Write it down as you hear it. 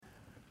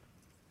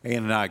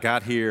Ann and I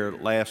got here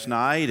last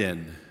night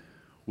and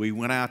we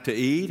went out to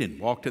eat and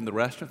walked in the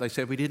restaurant. They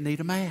said we didn't need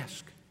a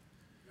mask.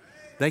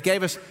 They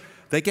gave us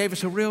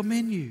a real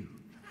menu.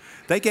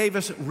 They gave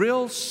us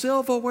real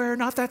silverware,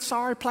 not that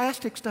sorry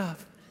plastic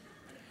stuff.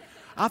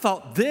 I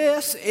thought,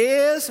 this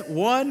is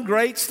one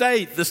great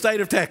state, the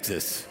state of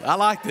Texas. I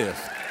like this.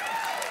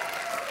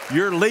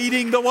 You're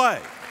leading the way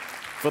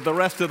for the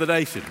rest of the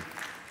nation.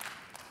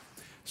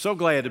 So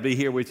glad to be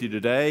here with you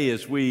today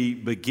as we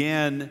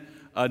begin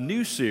a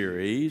new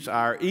series,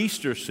 our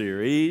Easter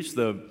series,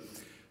 the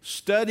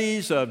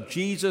studies of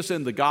Jesus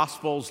in the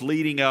Gospels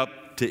leading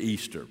up to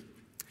Easter.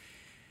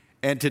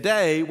 And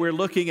today we're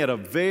looking at a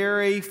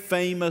very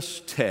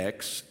famous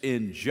text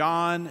in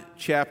John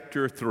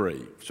chapter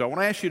 3. So I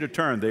want to ask you to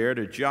turn there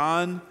to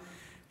John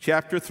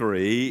chapter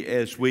 3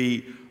 as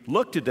we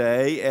look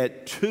today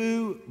at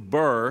two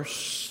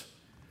births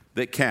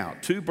that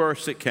count.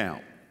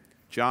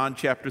 John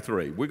chapter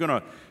 3. We're going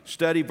to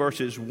study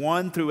verses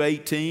 1 through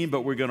 18,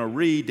 but we're going to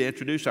read, to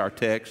introduce our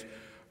text,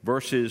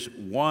 verses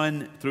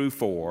 1 through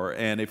 4.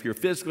 And if you're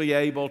physically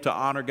able to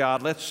honor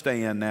God, let's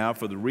stand now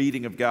for the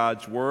reading of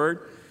God's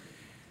Word.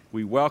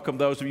 We welcome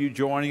those of you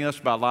joining us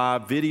by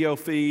live video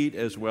feed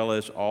as well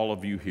as all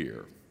of you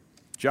here.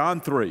 John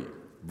 3,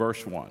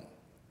 verse 1.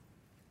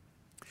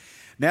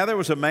 Now there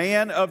was a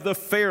man of the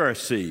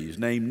Pharisees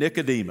named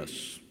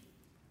Nicodemus,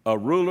 a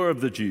ruler of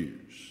the Jews.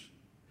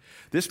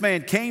 This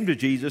man came to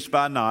Jesus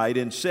by night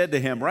and said to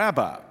him,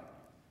 Rabbi,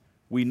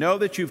 we know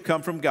that you've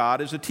come from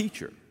God as a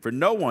teacher, for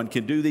no one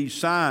can do these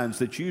signs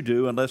that you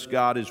do unless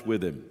God is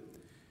with him.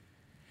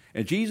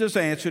 And Jesus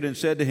answered and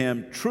said to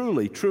him,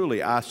 Truly,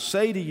 truly, I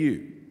say to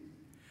you,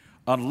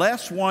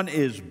 unless one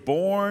is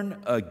born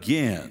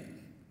again,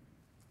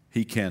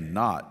 he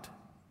cannot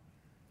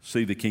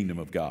see the kingdom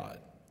of God.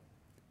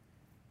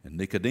 And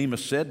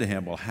Nicodemus said to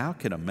him, Well, how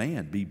can a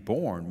man be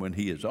born when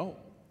he is old?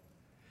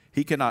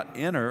 He cannot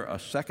enter a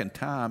second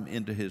time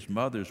into his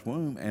mother's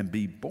womb and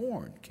be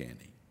born, can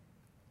he?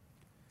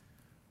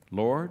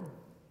 Lord,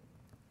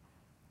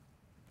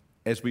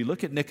 as we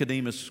look at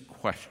Nicodemus'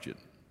 question,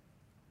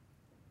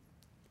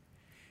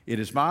 it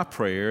is my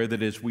prayer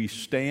that as we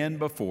stand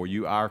before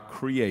you, our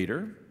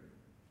Creator,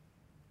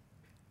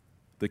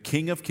 the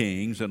King of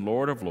Kings and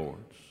Lord of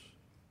Lords,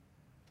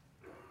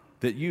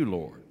 that you,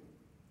 Lord,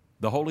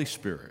 the Holy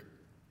Spirit,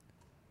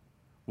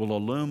 will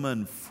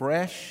illumine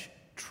fresh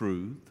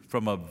truth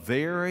from a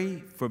very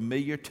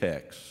familiar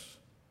text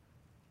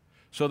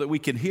so that we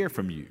can hear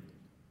from you.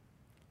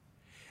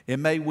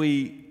 And may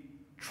we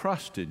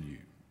trust in you.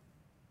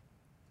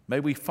 May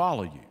we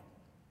follow you.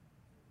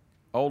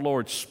 Oh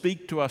Lord,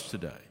 speak to us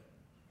today.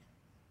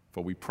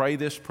 For we pray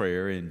this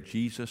prayer in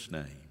Jesus'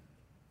 name.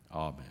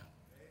 Amen.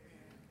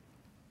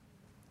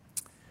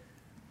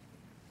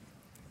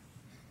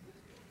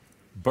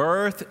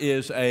 Birth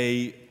is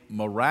a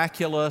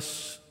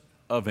miraculous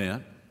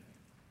event.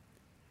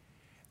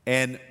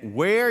 And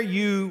where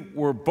you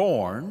were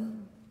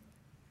born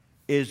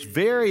is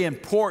very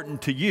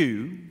important to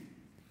you,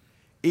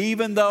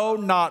 even though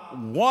not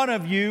one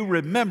of you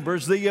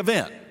remembers the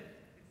event.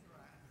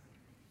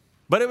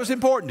 But it was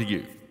important to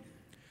you.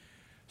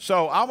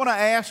 So I want to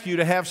ask you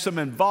to have some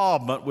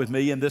involvement with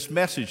me in this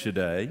message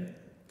today.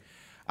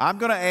 I'm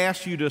going to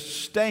ask you to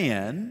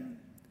stand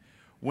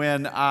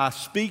when I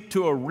speak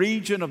to a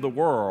region of the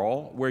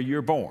world where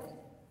you're born.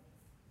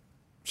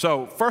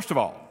 So first of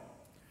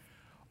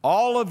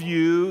all of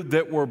you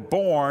that were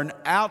born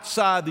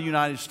outside the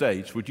United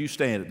States, would you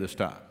stand at this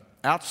time?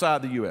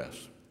 Outside the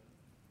U.S.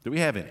 Do we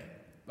have any?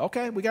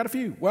 Okay, we got a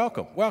few.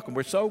 Welcome, welcome.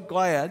 We're so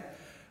glad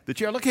that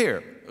you're, look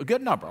here, a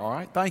good number, all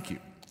right, thank you.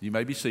 You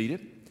may be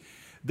seated.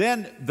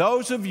 Then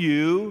those of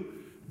you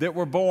that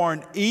were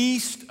born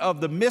east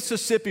of the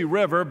Mississippi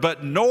River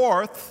but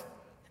north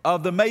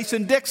of the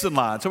Mason-Dixon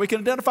line, so we can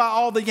identify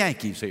all the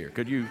Yankees here.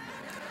 Could you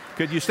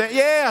stand?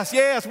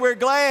 Yes, we're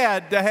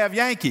glad to have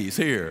Yankees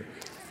here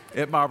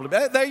at Marble.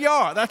 There you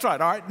are, that's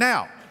right, all right.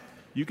 Now,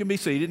 you can be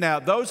seated. Now,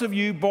 those of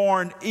you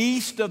born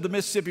east of the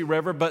Mississippi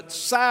River but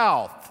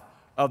south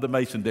of the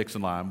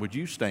Mason-Dixon line, would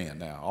you stand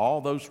now? All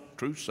those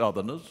true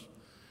Southerners.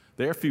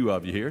 There are a few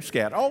of you here,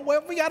 scattered. Oh,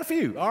 well, we got a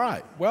few. All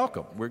right,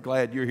 welcome. We're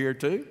glad you're here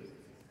too.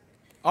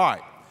 All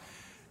right.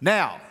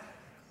 Now,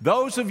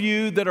 those of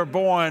you that are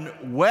born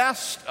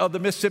west of the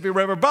Mississippi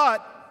River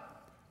but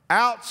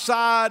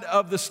outside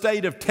of the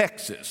state of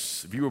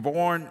Texas, if you were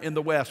born in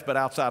the west but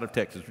outside of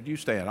Texas, would you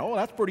stand? Oh,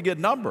 that's a pretty good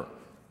number.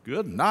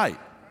 Good night.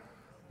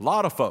 A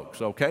lot of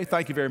folks, okay?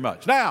 Thank you very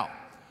much. Now,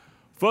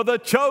 for the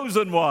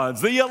chosen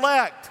ones, the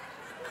elect,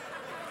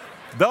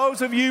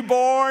 those of you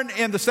born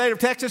in the state of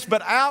Texas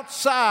but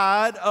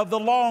outside of the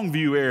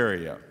Longview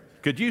area,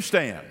 could you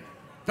stand?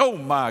 Oh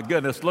my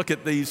goodness, look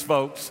at these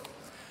folks.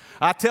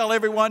 I tell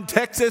everyone,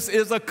 Texas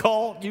is a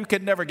cult. You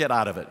can never get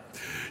out of it.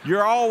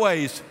 You're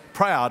always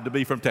proud to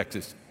be from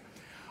Texas.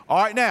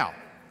 All right, now,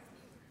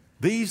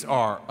 these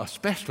are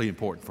especially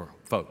important for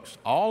folks.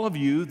 All of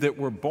you that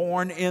were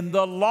born in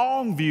the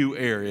Longview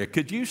area,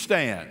 could you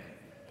stand?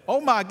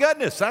 Oh my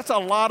goodness, that's a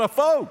lot of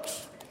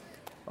folks.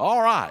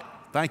 All right,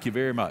 thank you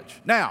very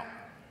much. Now,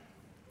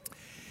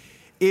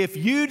 if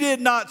you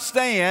did not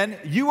stand,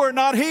 you are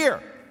not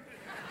here.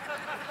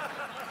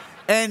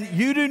 And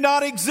you do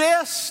not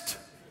exist,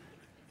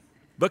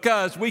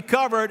 because we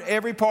covered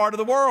every part of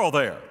the world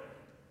there.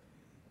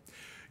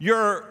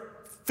 Your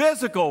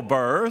physical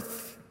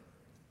birth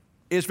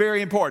is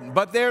very important,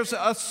 but there's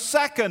a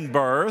second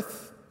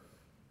birth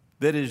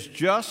that is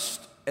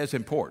just as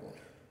important.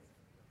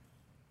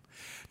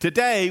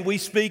 Today, we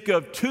speak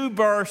of two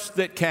births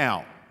that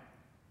count.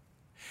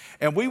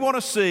 And we want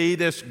to see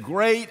this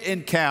great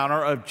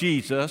encounter of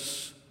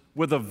Jesus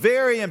with a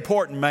very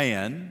important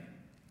man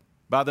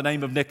by the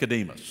name of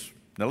Nicodemus.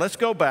 Now let's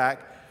go back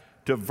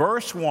to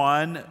verse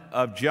 1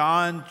 of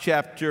John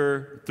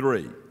chapter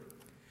 3.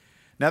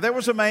 Now there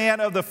was a man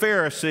of the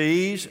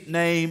Pharisees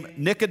named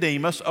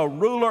Nicodemus, a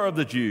ruler of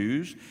the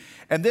Jews,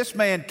 and this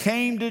man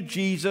came to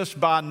Jesus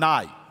by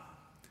night.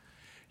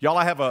 Y'all,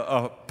 I have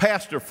a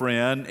pastor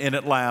friend in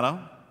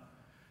Atlanta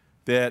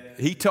that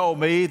he told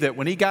me that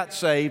when he got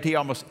saved, he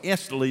almost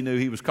instantly knew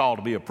he was called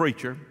to be a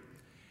preacher.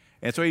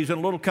 And so he was in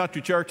a little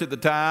country church at the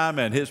time,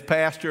 and his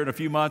pastor in a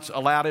few months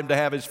allowed him to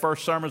have his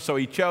first sermon. So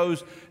he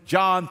chose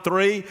John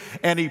 3,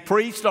 and he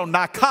preached on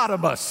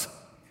Nicodemus.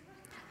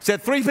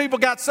 Said 3 people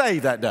got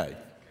saved that day.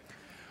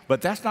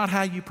 But that's not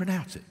how you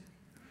pronounce it.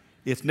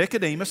 It's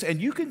Nicodemus,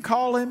 and you can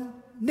call him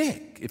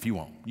Nick if you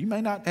want. You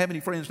may not have any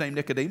friends named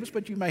Nicodemus,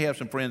 but you may have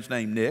some friends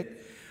named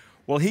Nick.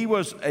 Well, he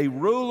was a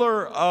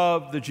ruler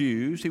of the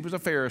Jews. He was a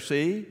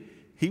Pharisee.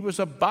 He was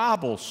a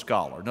Bible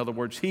scholar. In other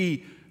words,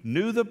 he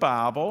knew the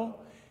Bible.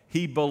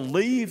 He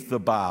believed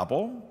the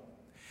Bible,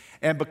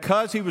 and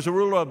because he was a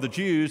ruler of the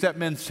Jews, that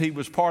means he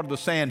was part of the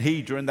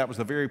Sanhedrin. That was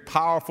the very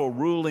powerful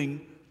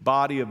ruling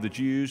body of the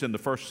Jews in the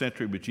first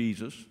century with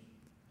Jesus.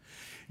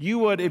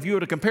 If you were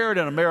to compare it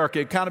in America,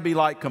 it'd kind of be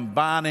like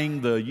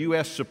combining the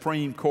U.S.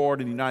 Supreme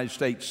Court and the United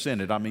States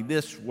Senate. I mean,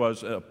 this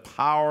was a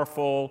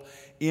powerful,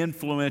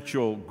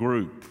 influential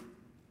group.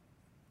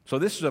 So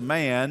this is a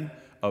man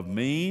of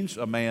means,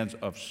 a man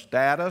of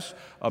status,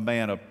 a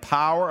man of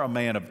power, a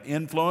man of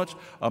influence,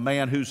 a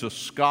man who's a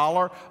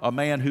scholar, a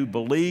man who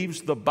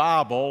believes the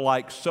Bible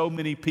like so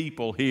many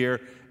people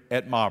here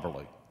at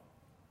Moberly.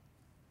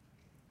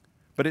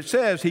 But it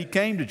says he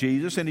came to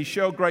Jesus and he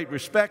showed great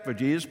respect for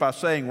Jesus by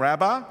saying,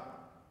 "Rabbi,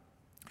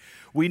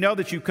 we know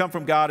that you come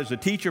from God as a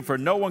teacher, for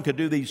no one could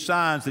do these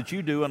signs that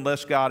you do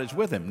unless God is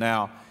with him."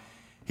 Now,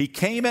 he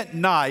came at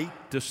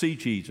night to see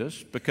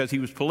Jesus because he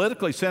was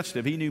politically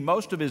sensitive. He knew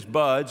most of his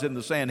buds in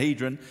the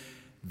Sanhedrin,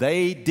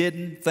 they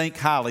didn't think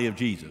highly of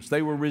Jesus.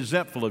 They were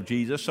resentful of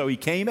Jesus. So he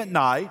came at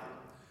night,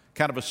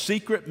 kind of a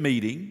secret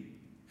meeting,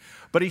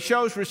 but he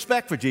shows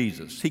respect for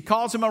Jesus. He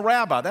calls him a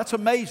rabbi. That's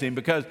amazing,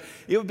 because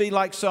it would be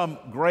like some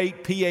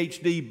great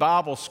PhD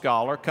Bible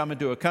scholar coming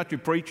to a country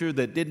preacher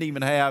that didn't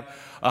even have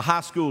a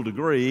high school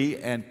degree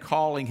and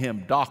calling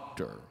him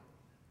doctor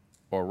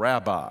or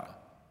rabbi.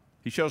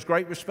 He shows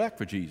great respect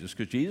for Jesus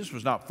because Jesus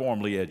was not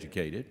formally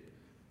educated.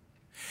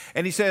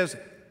 And he says,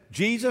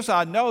 "Jesus,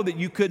 I know that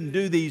you couldn't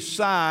do these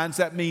signs,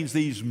 that means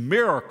these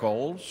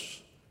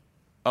miracles,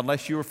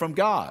 unless you were from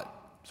God."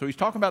 So he's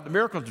talking about the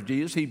miracles of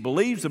Jesus. He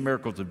believes the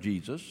miracles of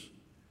Jesus,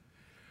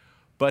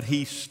 but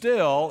he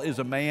still is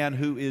a man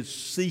who is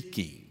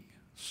seeking.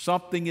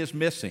 Something is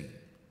missing.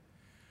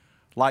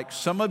 Like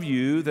some of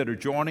you that are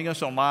joining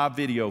us on live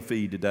video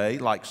feed today,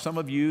 like some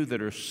of you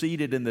that are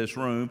seated in this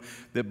room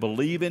that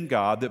believe in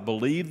God, that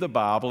believe the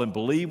Bible and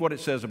believe what it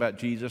says about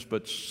Jesus,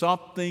 but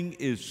something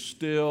is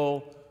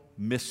still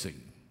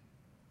missing.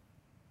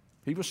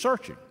 He was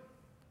searching.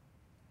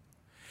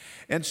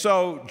 And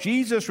so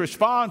Jesus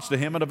responds to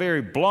him in a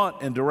very blunt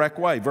and direct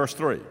way. Verse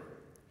 3.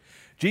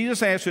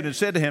 Jesus answered and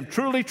said to him,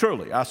 "Truly,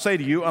 truly, I say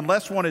to you,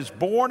 unless one is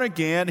born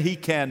again, he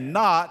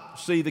cannot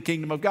see the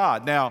kingdom of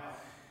God." Now,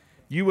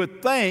 you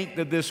would think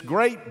that this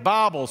great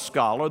Bible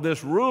scholar,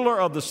 this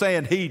ruler of the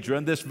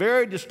Sanhedrin, this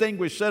very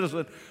distinguished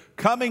citizen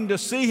coming to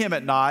see him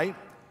at night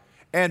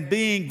and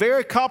being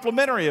very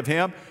complimentary of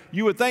him,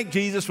 you would think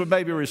Jesus would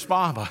maybe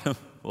respond by,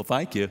 "Well,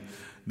 thank you,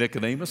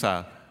 Nicodemus.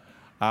 I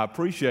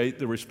appreciate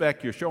the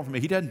respect you're showing for me."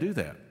 He doesn't do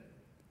that.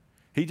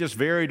 He just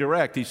very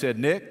direct. He said,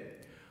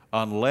 "Nick,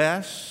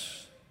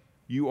 unless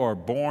you are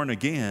born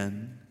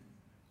again,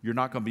 you're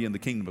not going to be in the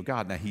kingdom of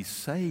God." Now, he's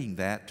saying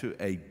that to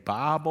a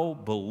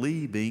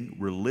Bible-believing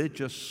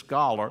religious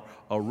scholar,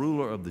 a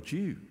ruler of the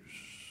Jews.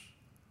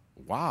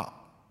 Wow.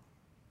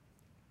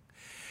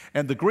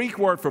 And the Greek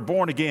word for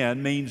born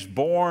again means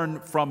born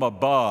from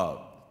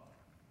above.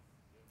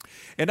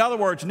 In other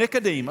words,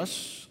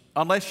 Nicodemus,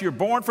 unless you're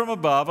born from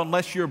above,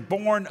 unless you're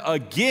born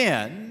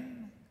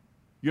again,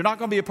 you're not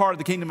going to be a part of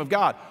the kingdom of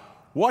God.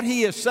 What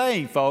he is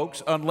saying,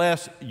 folks,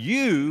 unless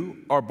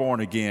you are born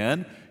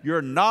again,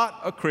 you're not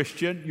a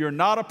Christian, you're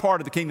not a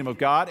part of the kingdom of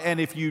God, and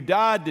if you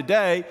died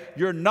today,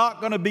 you're not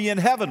going to be in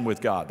heaven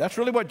with God. That's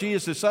really what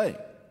Jesus is saying.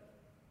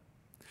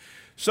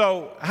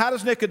 So how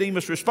does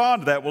Nicodemus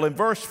respond to that? Well, in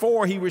verse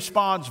 4, he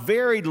responds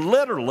very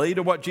literally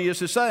to what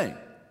Jesus is saying.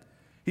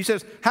 He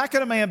says, "How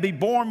can a man be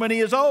born when he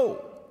is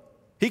old?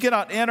 He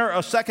cannot enter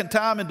a second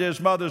time into his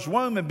mother's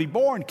womb and be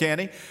born, can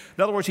he?"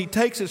 In other words, he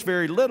takes this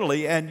very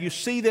literally, and you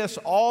see this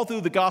all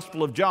through the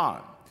Gospel of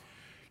John.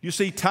 You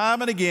see,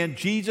 time and again,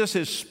 Jesus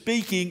is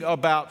speaking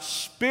about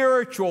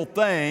spiritual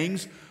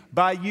things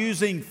by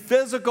using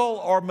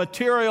physical or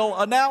material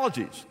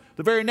analogies.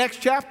 The very next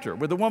chapter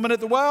with the woman at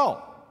the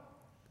well.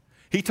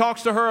 He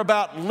talks to her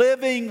about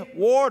living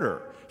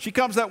water. She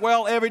comes to that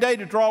well every day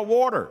to draw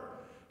water.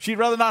 She'd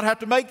rather not have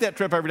to make that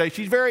trip every day.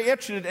 She's very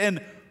interested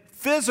in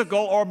physical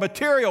or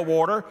material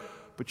water,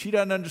 but she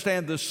doesn't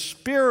understand the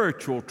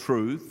spiritual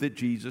truth that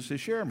Jesus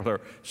is sharing with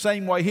her.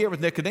 Same way here with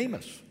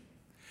Nicodemus.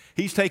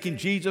 He's taking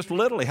Jesus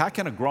literally. How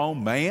can a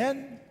grown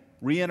man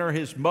re-enter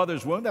his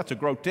mother's womb? That's a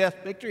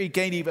grotesque picture. He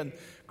can't even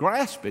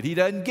grasp it. He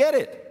doesn't get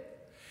it.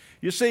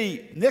 You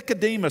see,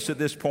 Nicodemus at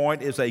this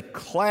point is a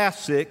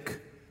classic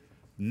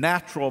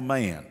natural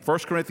man. 1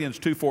 Corinthians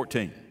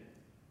 2:14.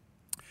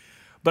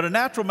 But a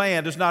natural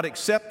man does not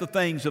accept the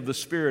things of the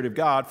Spirit of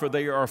God, for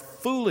they are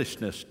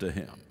foolishness to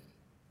him.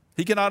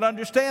 He cannot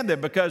understand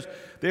them because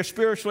they're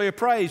spiritually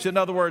appraised. In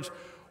other words,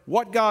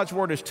 what God's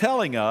Word is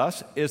telling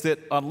us is that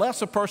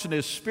unless a person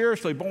is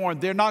spiritually born,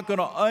 they're not going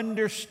to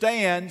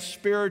understand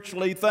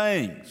spiritually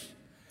things.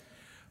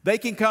 They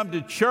can come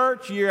to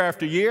church year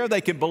after year.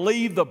 They can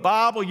believe the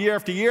Bible year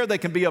after year. They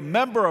can be a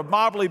member of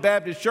Mobley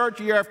Baptist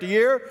Church year after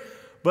year.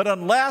 But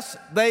unless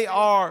they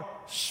are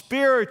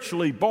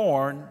spiritually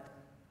born,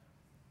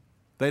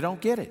 they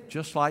don't get it,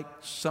 just like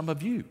some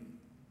of you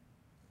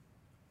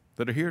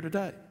that are here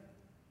today.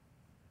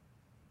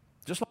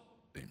 Just like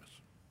Nicodemus.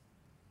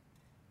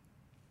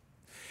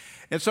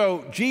 And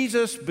so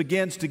Jesus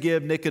begins to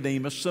give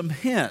Nicodemus some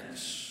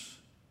hints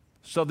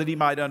so that he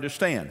might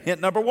understand.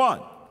 Hint number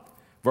 1,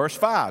 verse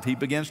 5, he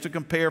begins to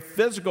compare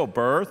physical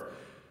birth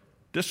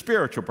to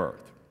spiritual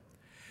birth.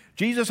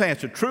 Jesus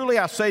answered, "Truly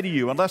I say to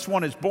you, unless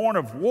one is born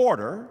of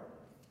water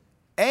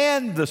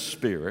and the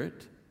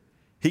Spirit,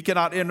 he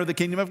cannot enter the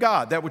kingdom of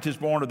God. That which is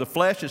born of the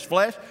flesh is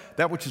flesh.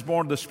 That which is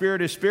born of the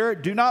Spirit is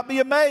spirit. Do not be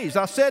amazed.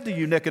 I said to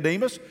you,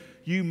 Nicodemus,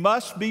 you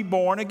must be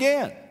born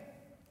again."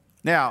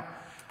 Now,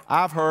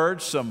 I've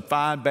heard some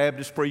fine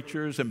Baptist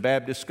preachers and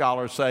Baptist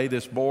scholars say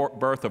this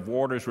birth of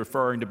water is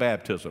referring to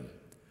baptism.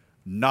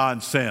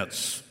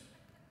 Nonsense.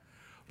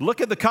 Look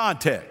at the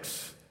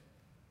context.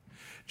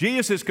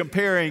 Jesus is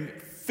comparing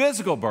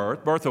physical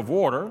birth, birth of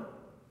water,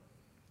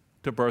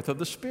 to birth of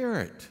the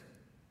Spirit.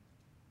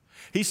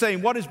 He's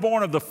saying what is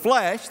born of the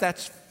flesh,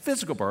 that's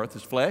physical birth,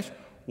 is flesh.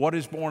 What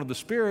is born of the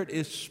Spirit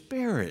is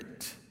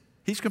spirit.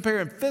 He's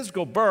comparing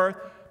physical birth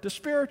to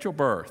spiritual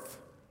birth.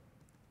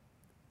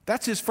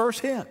 That's his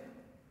first hint.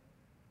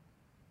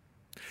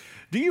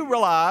 Do you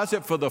realize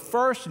that for the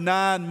first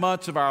 9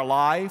 months of our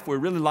life, we're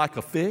really like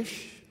a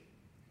fish?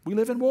 We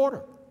live in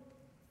water,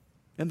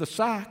 in the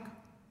sac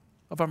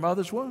of our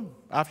mother's womb.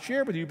 I've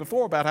shared with you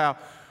before about how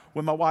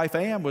when my wife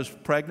Ann was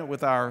pregnant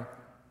with our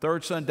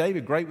third son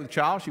David, great with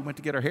child, she went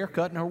to get her hair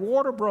cut and her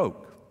water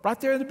broke right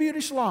there in the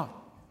beauty salon.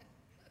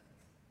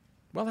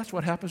 Well, that's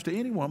what happens to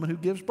any woman who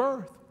gives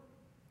birth.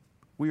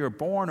 We are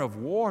born of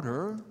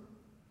water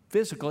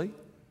physically,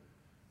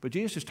 but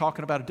Jesus is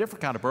talking about a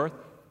different kind of birth,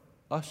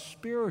 a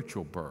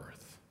spiritual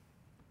birth.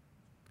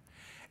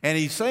 And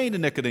he's saying to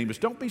Nicodemus,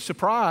 don't be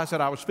surprised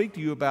that I would speak to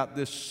you about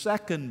this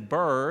second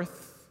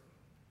birth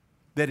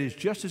that is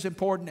just as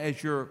important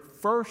as your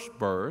first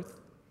birth.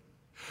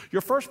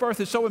 Your first birth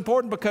is so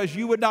important because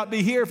you would not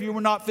be here if you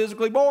were not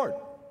physically born.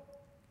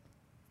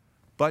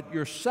 But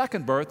your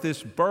second birth,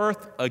 this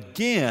birth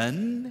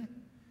again,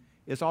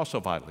 is also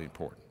vitally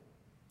important.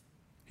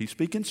 He's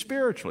speaking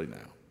spiritually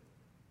now.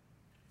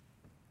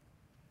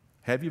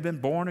 Have you been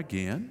born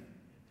again?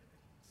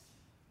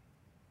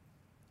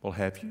 Well,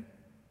 have you?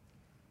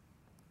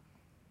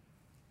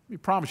 Let me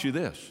promise you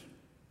this.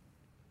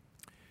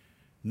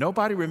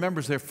 Nobody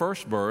remembers their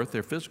first birth,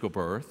 their physical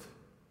birth,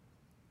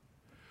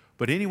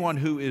 but anyone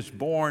who is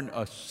born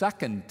a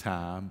second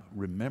time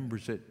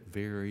remembers it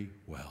very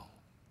well.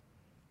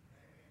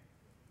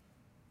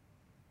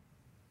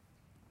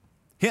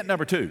 Hint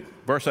number 2,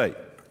 verse 8.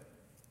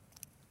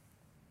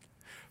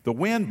 The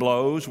wind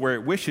blows where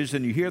it wishes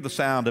and you hear the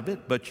sound of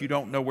it, but you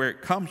don't know where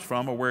it comes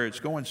from or where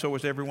it's going. So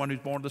is everyone who's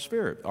born of the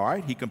Spirit. All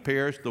right, he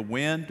compares the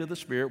wind to the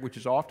Spirit, which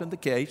is often the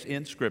case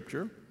in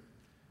Scripture.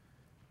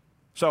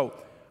 So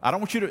I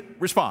don't want you to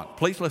respond.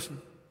 Please listen.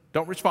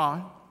 Don't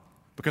respond,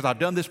 because I've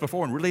done this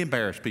before and really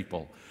embarrassed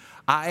people.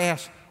 I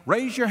asked,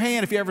 raise your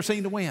hand if you've ever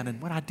seen the wind.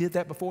 And when I did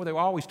that before, there were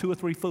always 2 or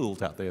 3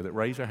 fools out there that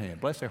raised their hand.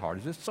 Bless their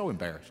hearts. It's so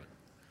embarrassing.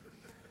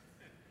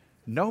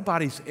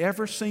 Nobody's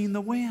ever seen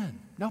the wind.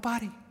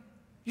 Nobody.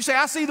 You say,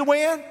 I see the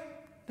wind.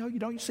 No, you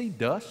don't. You see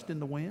dust in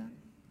the wind.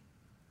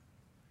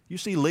 You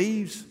see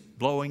leaves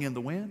blowing in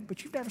the wind,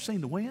 but you've never seen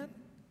the wind.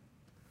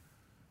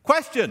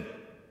 Question.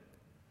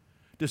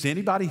 Does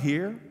anybody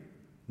here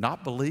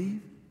not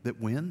believe that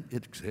wind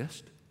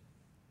exists?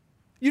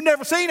 You've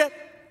never seen it.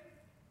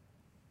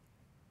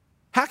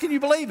 How can you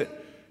believe it?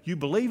 You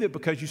believe it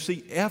because you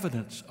see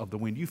evidence of the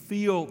wind. You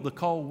feel the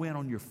cold wind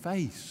on your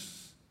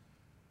face.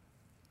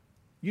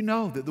 You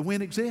know that the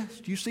wind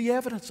exists. You see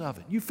evidence of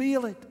it. You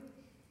feel it.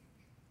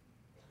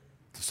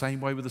 It's the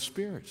same way with the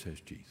Spirit, says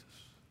Jesus.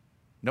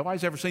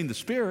 Nobody's ever seen the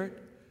Spirit,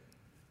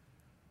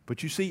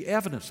 but you see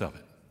evidence of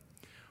it.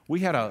 We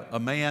had a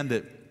man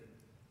that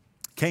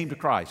came to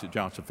Christ at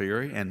Johnson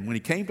Ferry, and when he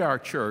came to our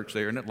church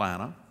there in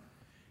Atlanta,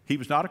 he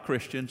was not a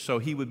Christian, so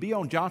he would be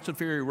on Johnson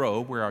Ferry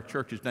Road, where our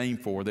church is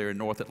named for, there in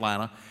North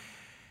Atlanta.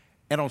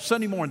 And on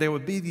Sunday morning, there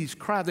would be these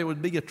crowds, there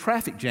would be a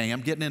traffic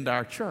jam getting into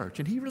our church.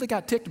 And he really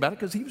got ticked about it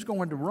because he was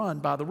going to run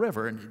by the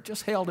river, and it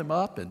just held him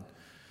up, and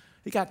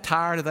he got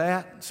tired of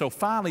that. So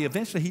finally,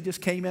 eventually, he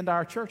just came into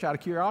our church out of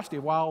curiosity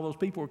of why all those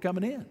people were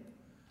coming in.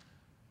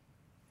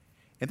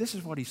 And this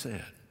is what he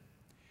said.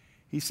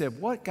 He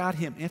said what got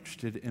him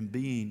interested in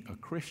being a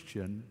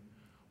Christian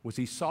was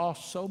he saw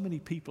so many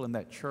people in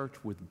that church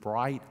with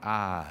bright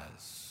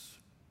eyes.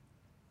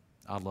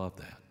 I love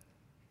that.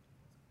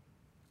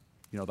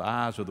 You know, the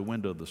eyes are the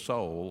window of the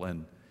soul,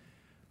 and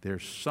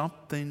there's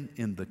something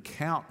in the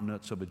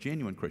countenance of a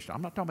genuine Christian.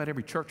 I'm not talking about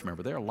every church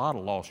member. There are a lot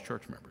of lost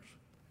church members.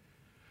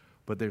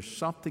 But there's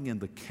something in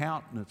the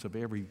countenance of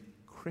every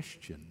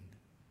Christian.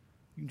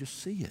 You can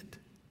just see it.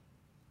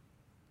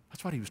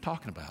 That's what he was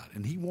talking about,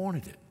 and he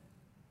wanted it.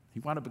 He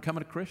wound up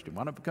becoming a Christian,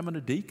 wound up becoming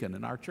a deacon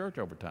in our church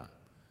over time.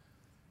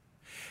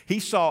 He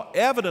saw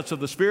evidence of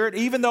the Spirit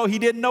even though he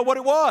didn't know what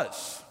it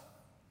was.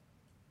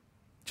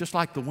 Just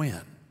like the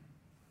wind.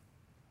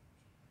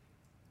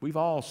 We've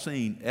all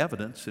seen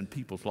evidence in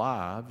people's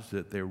lives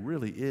that there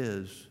really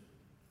is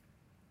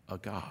a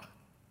God.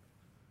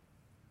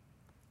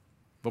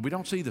 But we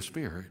don't see the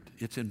Spirit.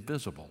 It's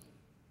invisible.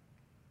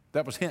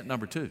 That was hint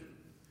number 2.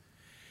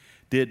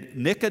 Did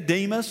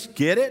Nicodemus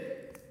get it?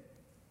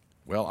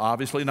 Well,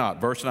 obviously not.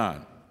 Verse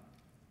 9.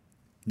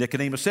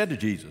 Nicodemus said to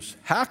Jesus,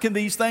 "How can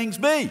these things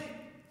be?"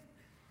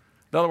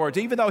 In other words,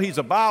 even though he's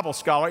a Bible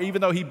scholar, even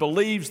though he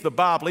believes the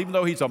Bible, even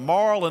though he's a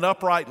moral and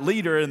upright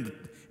leader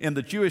in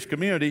the Jewish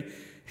community,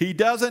 he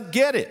doesn't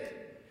get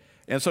it.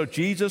 And so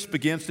Jesus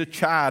begins to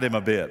chide him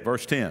a bit.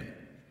 Verse 10.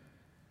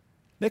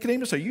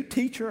 "Nicodemus, are you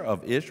teacher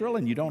of Israel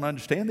and you don't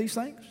understand these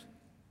things?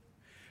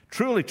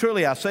 Truly,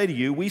 truly, I say to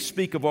you, we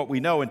speak of what we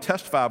know and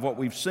testify of what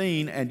we've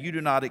seen, and you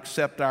do not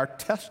accept our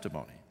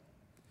testimony.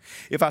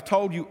 If I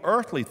told you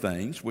earthly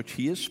things, which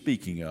he is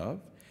speaking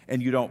of,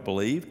 and you don't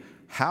believe,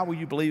 how will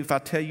you believe if I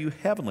tell you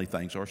heavenly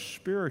things or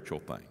spiritual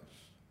things?"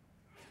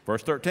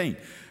 Verse 13,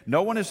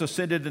 "No one has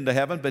ascended into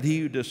heaven but he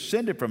who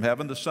descended from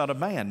heaven, the Son of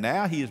Man."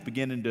 Now he is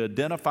beginning to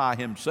identify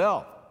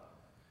himself.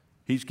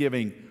 He's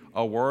giving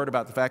a word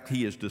about the fact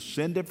he is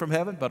descended from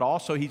heaven, but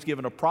also he's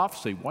given a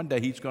prophecy. One day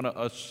he's going to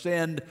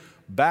ascend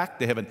back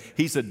to heaven.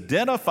 He's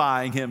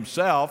identifying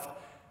himself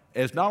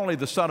as not only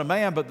the Son of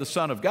Man, but the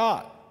Son of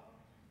God.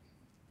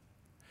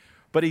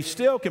 But he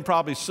still can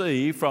probably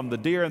see from the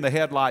deer in the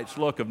headlights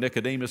look of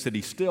Nicodemus that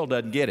he still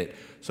doesn't get it.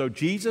 So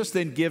Jesus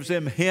then gives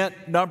him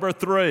hint number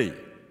 3.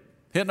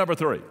 Hint number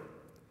 3.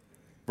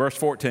 Verse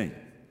 14.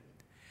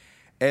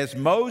 "As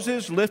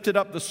Moses lifted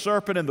up the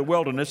serpent in the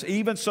wilderness,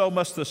 even so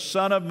must the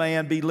Son of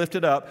Man be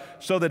lifted up,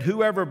 so that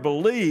whoever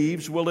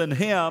believes will in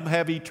him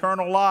have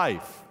eternal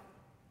life."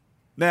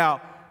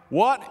 Now,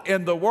 what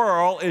in the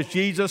world is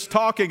Jesus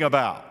talking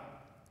about?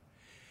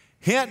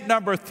 Hint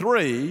number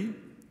 3,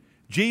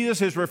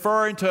 Jesus is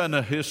referring to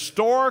a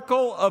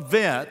historical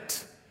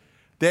event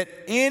that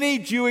any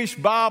Jewish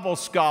Bible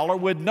scholar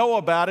would know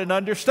about and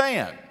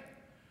understand.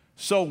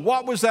 So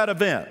what was that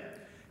event?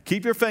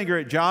 Keep your finger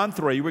at John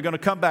 3. We're going to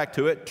come back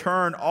to it.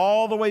 Turn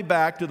all the way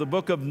back to the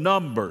book of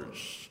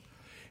Numbers.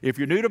 If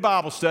you're new to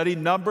Bible study,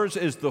 Numbers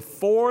is the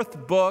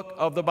 4th book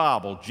of the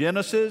Bible.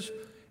 Genesis,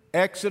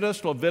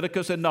 Exodus,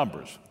 Leviticus, and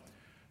Numbers.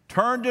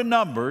 Turn to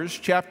Numbers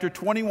chapter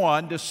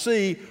 21 to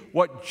see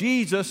what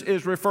Jesus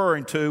is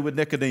referring to with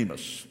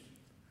Nicodemus.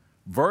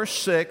 Verse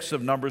 6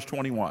 of Numbers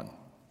 21.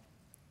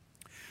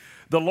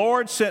 "The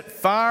Lord sent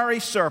fiery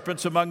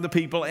serpents among the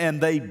people,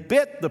 and they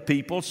bit the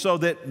people so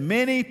that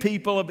many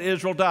people of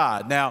Israel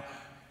died." Now,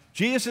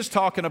 Jesus is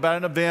talking about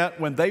an event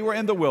when they were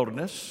in the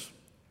wilderness,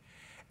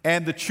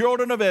 and the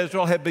children of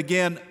Israel had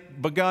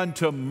begun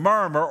to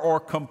murmur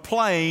or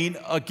complain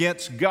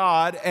against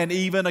God and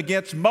even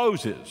against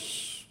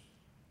Moses.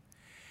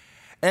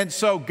 And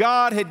so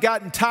God had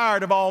gotten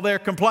tired of all their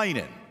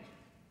complaining.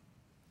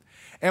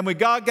 And when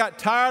God got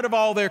tired of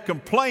all their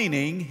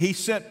complaining, he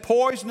sent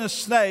poisonous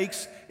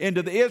snakes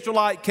into the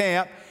Israelite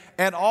camp,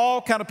 and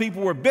all kind of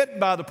people were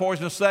bitten by the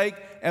poisonous snake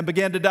and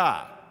began to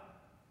die.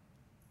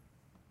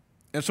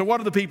 And so what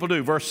did the people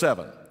do? Verse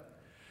 7.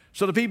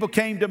 "So the people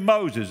came to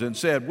Moses and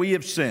said, 'We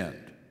have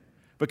sinned,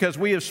 because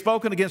we have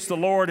spoken against the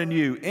Lord and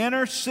you.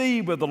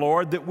 Intercede with the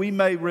Lord that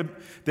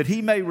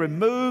he may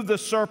remove the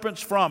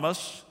serpents from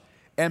us.'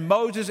 And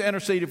Moses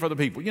interceded for the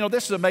people." You know,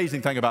 this is the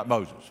amazing thing about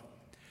Moses.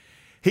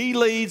 He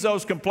leads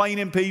those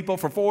complaining people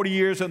for 40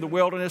 years in the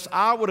wilderness.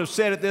 I would have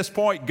said at this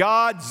point,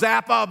 "God,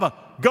 zap them.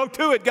 Go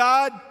to it,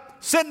 God.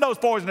 Send those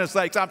poisonous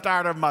snakes. I'm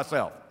tired of them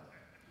myself."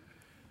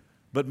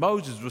 But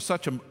Moses was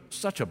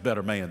such a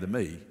better man than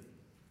me.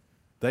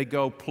 They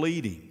go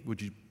pleading,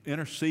 "Would you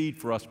intercede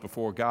for us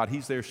before God?"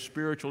 He's their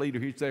spiritual leader.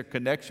 He's their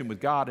connection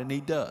with God, and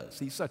he does.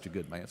 He's such a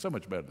good man, so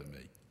much better than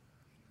me.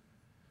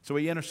 So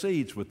he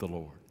intercedes with the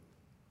Lord.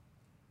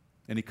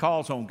 And he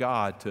calls on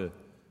God to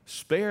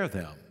spare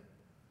them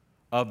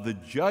of the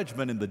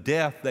judgment and the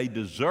death they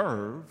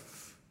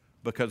deserve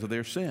because of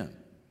their sin.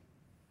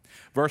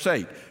 Verse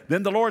 8,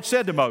 then the Lord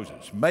said to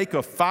Moses, make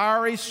a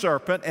fiery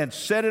serpent and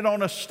set it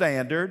on a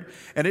standard,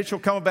 and it shall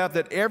come about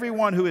that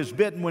everyone who is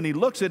bitten, when he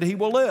looks at it, he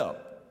will live.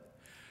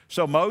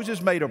 So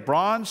Moses made a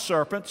bronze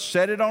serpent,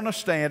 set it on a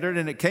standard,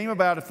 and it came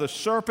about if the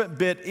serpent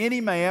bit any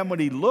man, when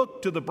he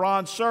looked to the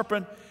bronze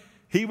serpent,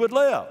 he would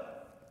live.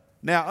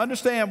 Now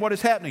understand what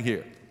is happening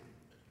here.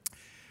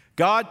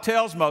 God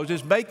tells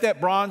Moses, make that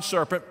bronze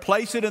serpent,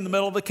 place it in the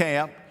middle of the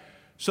camp,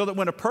 so that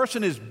when a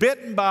person is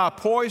bitten by a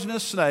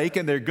poisonous snake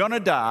and they're going to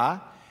die,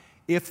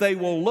 if they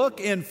will look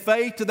in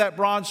faith to that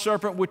bronze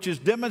serpent, which is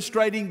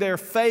demonstrating their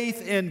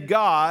faith in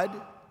God,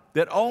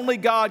 that only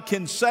God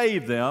can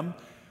save them,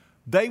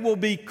 they will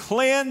be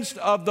cleansed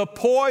of the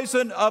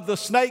poison of the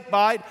snake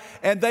bite,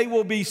 and they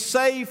will be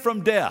saved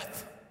from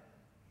death.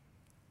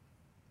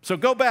 So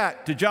go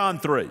back to John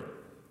 3,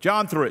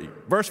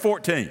 verse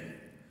 14,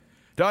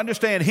 to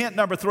understand hint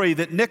number 3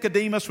 that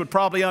Nicodemus would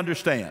probably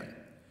understand.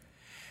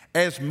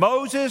 As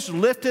Moses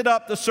lifted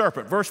up the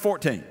serpent, verse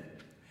 14,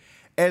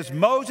 as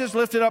Moses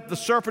lifted up the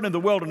serpent in the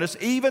wilderness,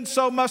 even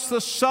so must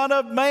the Son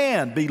of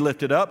Man be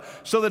lifted up,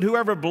 so that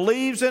whoever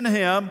believes in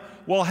him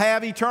will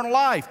have eternal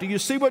life. Do you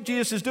see what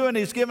Jesus is doing?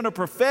 He's giving a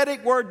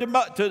prophetic word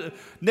to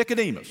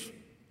Nicodemus.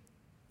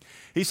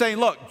 He's saying,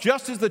 look,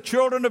 just as the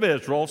children of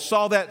Israel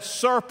saw that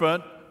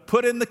serpent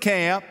put in the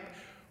camp,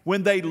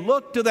 when they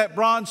looked to that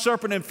bronze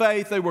serpent in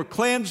faith, they were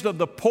cleansed of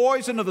the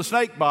poison of the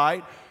snake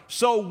bite.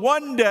 So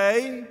one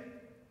day,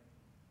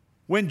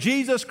 when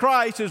Jesus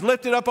Christ is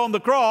lifted up on the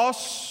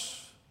cross,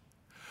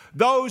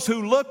 those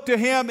who look to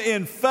him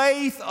in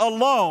faith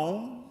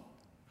alone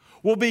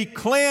will be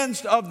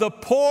cleansed of the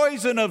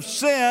poison of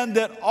sin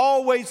that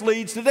always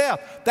leads to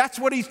death. That's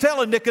what he's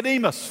telling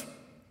Nicodemus.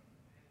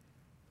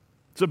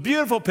 It's a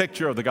beautiful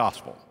picture of the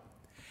gospel.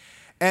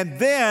 And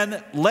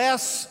then,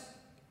 lest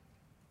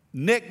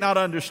Nick not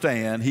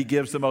understand, he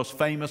gives the most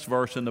famous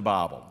verse in the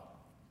Bible.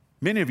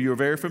 Many of you are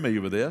very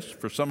familiar with this.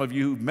 For some of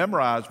you who've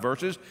memorized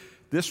verses,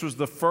 this was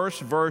the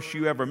first verse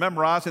you ever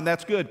memorized, and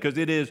that's good because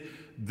it is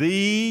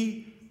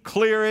the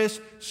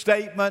clearest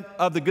statement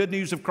of the good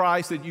news of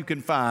Christ that you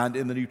can find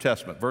in the New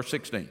Testament. Verse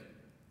 16.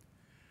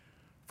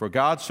 For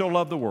God so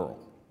loved the world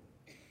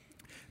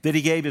that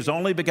he gave his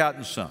only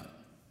begotten Son,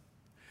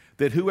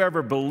 that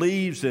whoever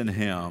believes in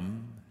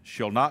him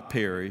shall not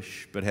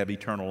perish but have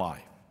eternal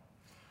life.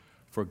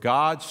 For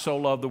God so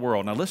loved the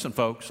world. Now listen,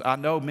 folks, I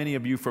know many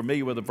of you are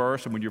familiar with the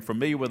verse, and when you're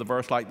familiar with a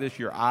verse like this,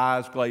 your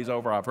eyes glaze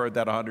over. I've heard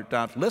that 100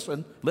 times.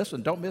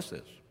 Listen, don't miss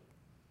this.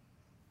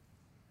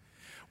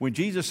 When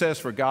Jesus says,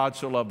 for God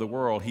so loved the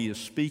world, he is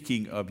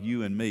speaking of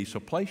you and me. So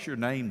place your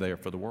name there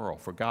for the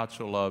world. For God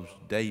so loves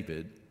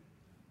David.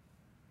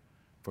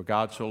 For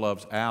God so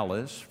loves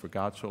Alice. For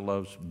God so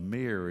loves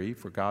Mary.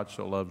 For God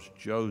so loves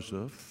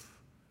Joseph.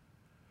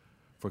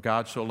 For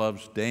God so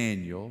loves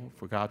Daniel.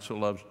 For God so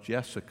loves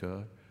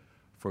Jessica.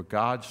 For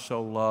God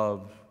so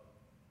loved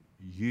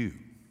you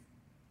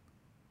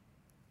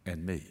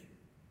and me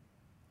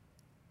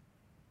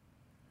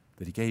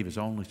that he gave his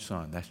only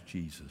Son. That's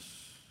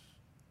Jesus.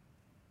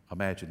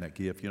 Imagine that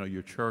gift. You know,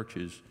 your church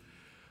is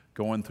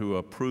going through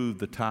a prove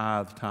the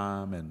tithe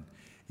time, and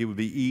it would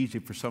be easy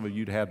for some of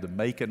you to have the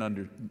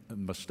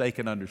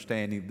mistaken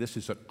understanding this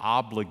is an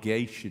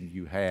obligation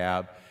you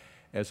have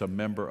as a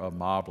member of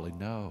Mobley.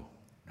 No.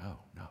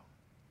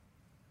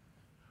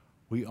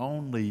 We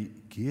only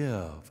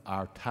give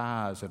our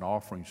tithes and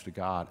offerings to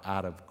God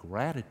out of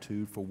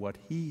gratitude for what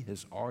he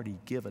has already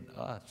given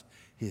us,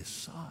 his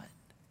Son.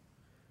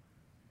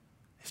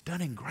 It's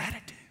done in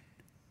gratitude.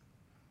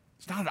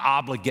 It's not an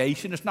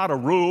obligation. It's not a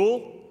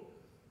rule.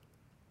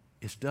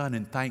 It's done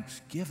in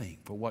thanksgiving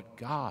for what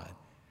God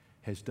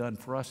has done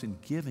for us in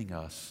giving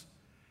us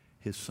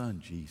his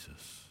Son,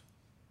 Jesus.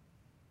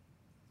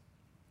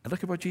 And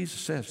look at what Jesus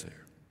says there.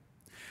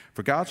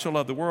 For God so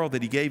loved the world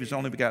that he gave his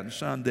only begotten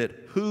Son, that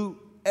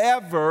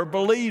whoever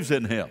believes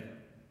in him,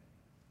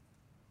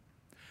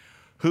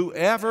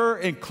 whoever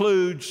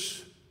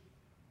includes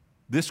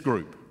this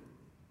group,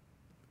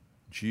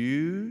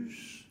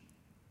 Jews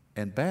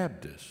and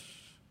Baptists,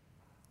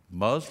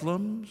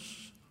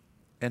 Muslims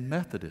and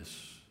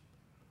Methodists,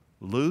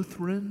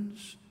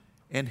 Lutherans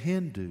and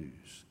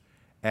Hindus,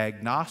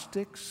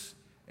 agnostics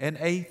and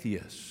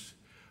atheists,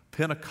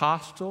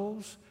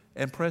 Pentecostals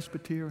and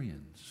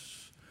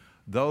Presbyterians,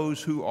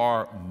 those who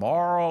are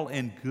moral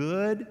and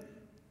good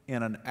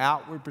in an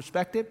outward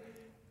perspective,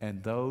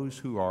 and those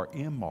who are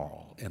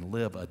immoral and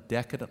live a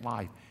decadent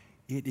life.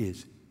 It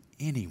is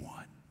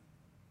anyone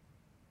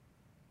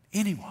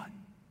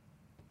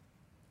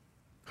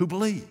who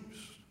believes.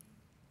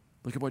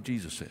 Look at what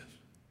Jesus says.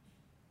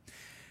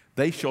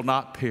 They shall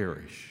not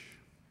perish.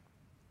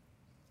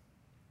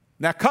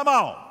 Now come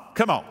on.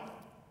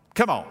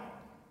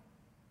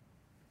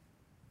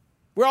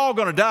 We're all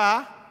going to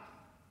die.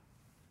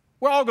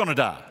 We're all going to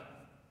die.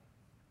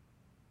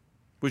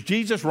 Was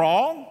Jesus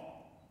wrong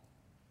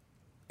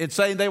in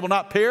saying they will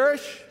not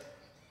perish?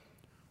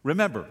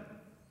 Remember,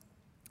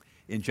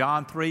 in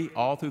John 3,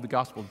 all through the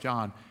Gospel of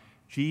John,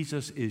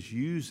 Jesus is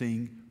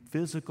using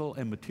physical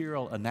and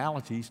material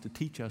analogies to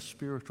teach us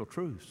spiritual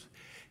truths.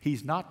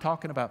 He's not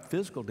talking about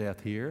physical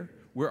death here.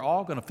 We're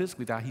all going to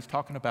physically die. He's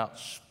talking about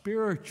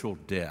spiritual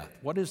death.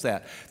 What is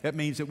that? That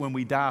means that when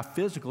we die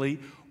physically,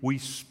 we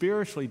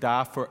spiritually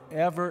die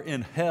forever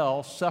in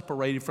hell,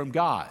 separated from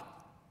God.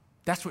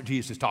 That's what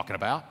Jesus is talking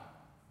about.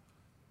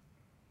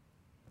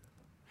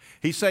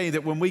 He's saying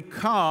that when we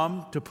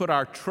come to put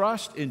our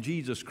trust in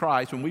Jesus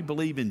Christ, when we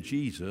believe in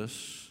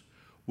Jesus,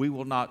 we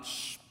will not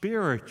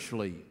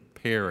spiritually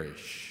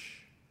perish.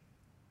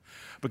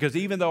 Because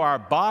even though our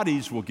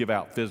bodies will give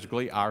out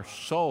physically, our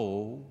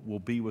soul will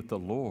be with the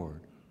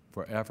Lord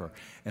forever.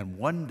 And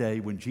one day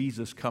when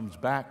Jesus comes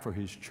back for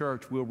his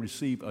church, we'll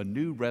receive a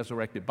new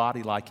resurrected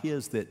body like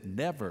his that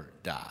never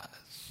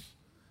dies.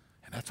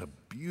 And that's a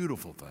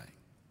beautiful thing.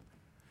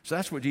 So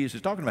that's what Jesus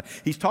is talking about.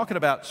 He's talking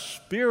about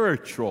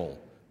spiritual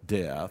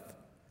death.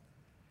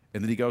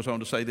 And then he goes on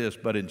to say this,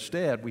 but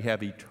instead we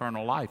have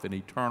eternal life, an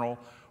eternal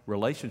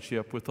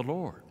relationship with the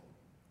Lord.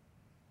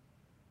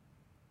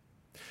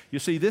 You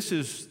see, this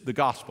is the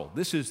gospel.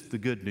 This is the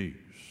good news.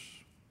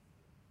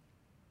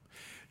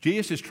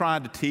 Jesus is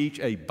trying to teach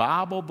a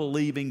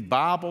Bible-believing,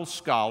 Bible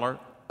scholar,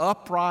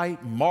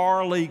 upright,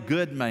 morally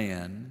good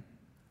man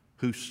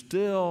who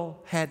still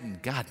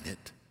hadn't gotten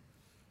it,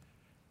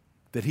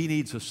 that he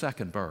needs a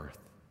second birth,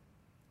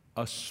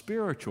 a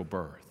spiritual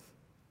birth.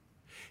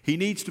 He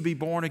needs to be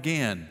born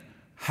again.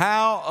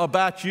 How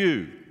about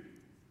you?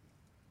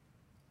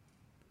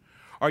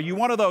 Are you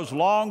one of those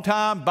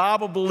long-time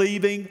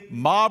Bible-believing,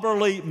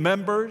 Mobberly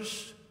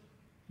members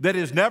that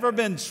has never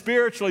been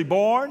spiritually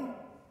born?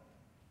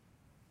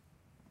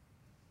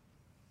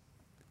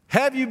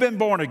 Have you been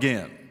born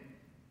again?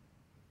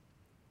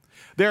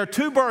 There are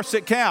two births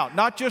that count,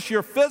 not just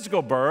your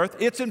physical birth.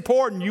 It's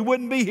important. You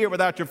wouldn't be here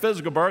without your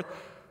physical birth.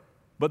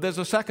 But there's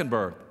a second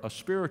birth, a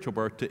spiritual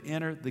birth, to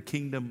enter the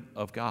kingdom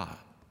of God.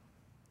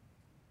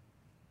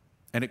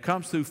 And it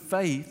comes through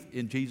faith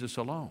in Jesus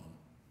alone.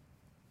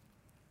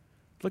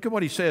 Look at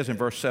what he says in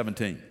verse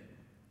 17.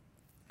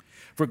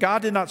 For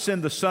God did not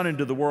send the Son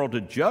into the world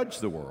to judge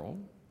the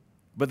world,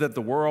 but that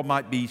the world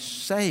might be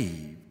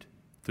saved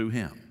through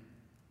him.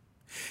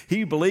 He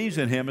who believes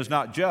in him is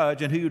not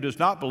judged, and he who does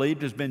not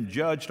believe has been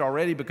judged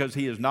already because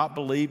he has not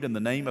believed in the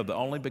name of the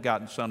only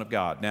begotten Son of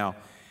God. Now,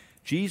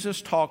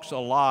 Jesus talks a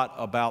lot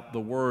about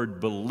the word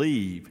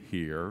believe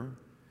here.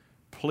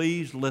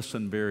 Please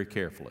listen very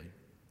carefully.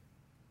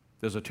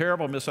 There's a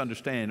terrible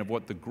misunderstanding of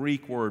what the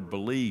Greek word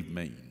believe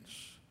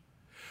means.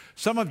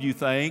 Some of you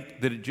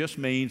think that it just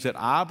means that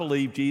I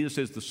believe Jesus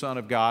is the Son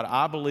of God.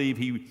 I believe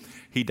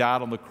he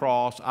died on the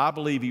cross. I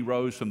believe he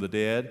rose from the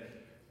dead.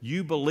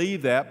 You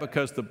believe that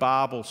because the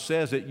Bible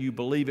says it. You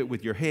believe it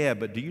with your head.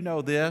 But do you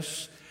know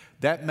this?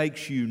 That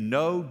makes you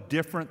no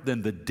different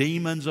than the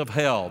demons of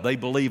hell. They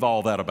believe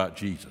all that about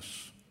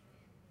Jesus.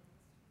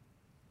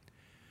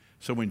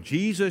 So when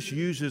Jesus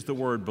uses the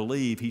word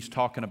believe, he's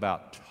talking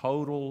about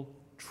total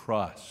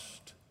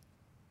trust.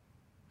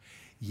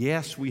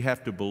 Yes, we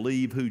have to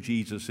believe who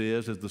Jesus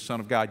is as the Son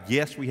of God.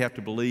 Yes, we have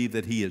to believe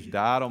that he has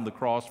died on the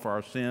cross for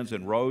our sins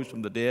and rose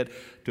from the dead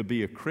to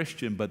be a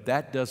Christian, but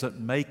that doesn't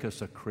make us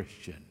a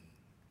Christian.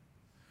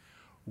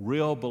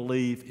 Real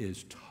belief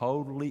is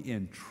totally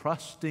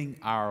entrusting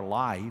our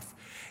life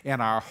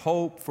and our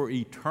hope for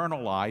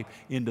eternal life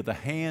into the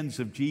hands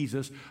of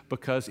Jesus,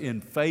 because in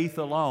faith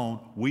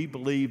alone, we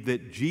believe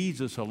that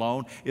Jesus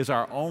alone is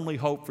our only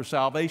hope for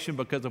salvation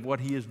because of what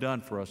he has done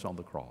for us on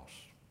the cross.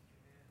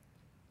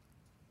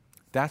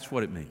 That's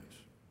what it means.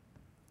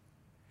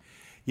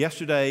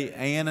 Yesterday,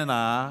 Ann and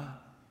I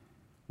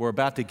were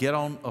about to get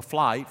on a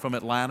flight from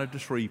Atlanta to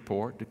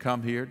Shreveport to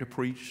come here to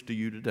preach to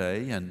you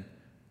today. And,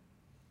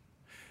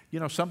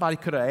 you know, somebody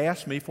could have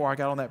asked me before I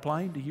got on that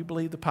plane, do you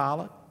believe the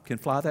pilot can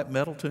fly that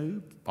metal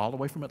tube all the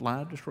way from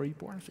Atlanta to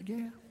Shreveport? I said,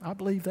 yeah, I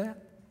believe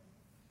that.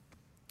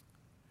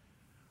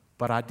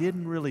 But I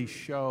didn't really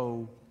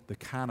show the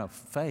kind of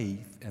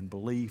faith and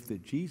belief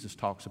that Jesus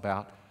talks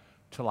about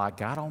till I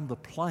got on the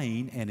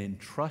plane and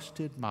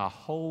entrusted my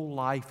whole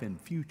life and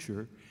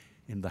future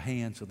in the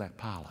hands of that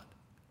pilot.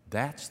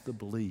 That's the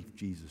belief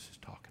Jesus is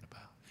talking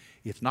about.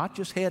 It's not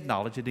just head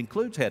knowledge. It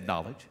includes head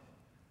knowledge,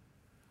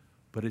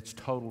 but it's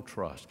total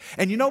trust.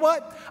 And you know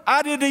what?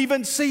 I didn't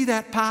even see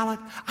that pilot.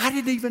 I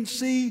didn't even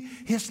see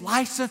his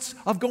license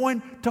of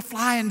going to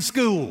flying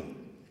school.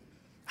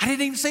 I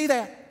didn't even see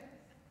that.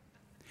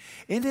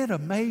 Isn't it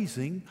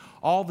amazing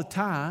all the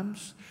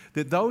times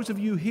that those of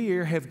you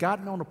here have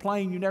gotten on a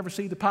plane, you never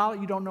see the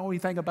pilot, you don't know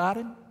anything about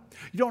him?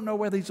 You don't know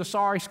whether he's a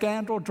sorry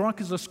scoundrel, drunk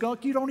as a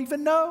skunk, you don't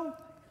even know.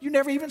 You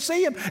never even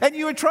see him, and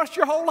you entrust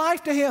your whole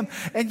life to him.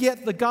 And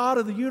yet the God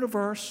of the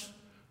universe,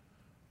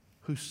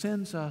 who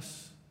sends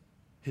us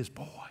his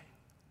boy,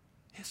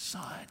 his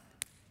son,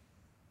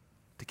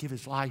 to give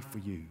his life for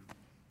you,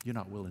 you're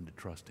not willing to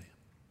trust him.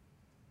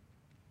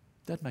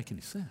 Doesn't make any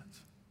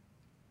sense.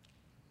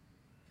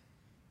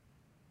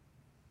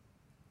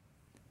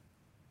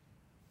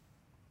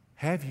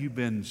 Have you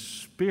been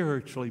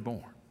spiritually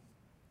born?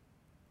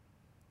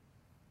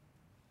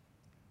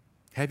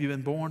 Have you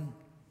been born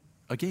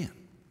again?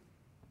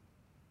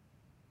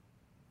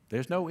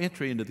 There's no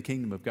entry into the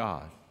kingdom of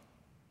God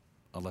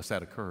unless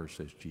that occurs,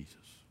 says Jesus.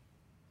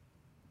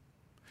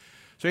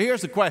 So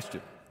here's the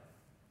question.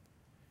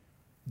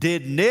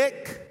 Did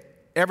Nick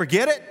ever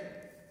get it?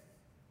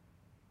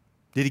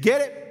 Did he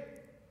get it?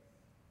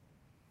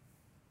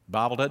 The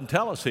Bible doesn't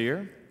tell us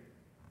here.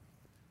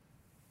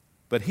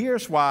 But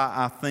here's why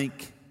I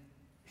think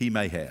he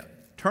may have.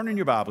 Turn in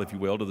your Bible, if you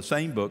will, to the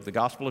same book, the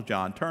Gospel of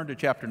John. Turn to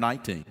chapter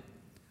 19.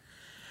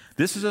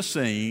 This is a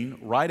scene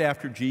right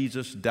after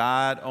Jesus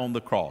died on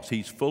the cross.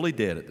 He's fully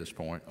dead at this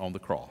point on the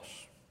cross.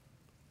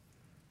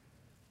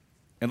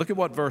 And look at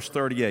what verse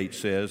 38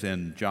 says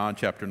in John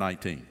chapter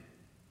 19.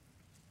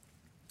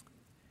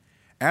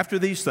 After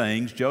these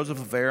things, Joseph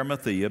of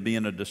Arimathea,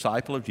 being a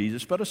disciple of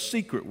Jesus, but a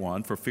secret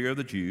one for fear of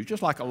the Jews,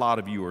 just like a lot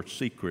of you are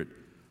secret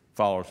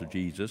followers of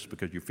Jesus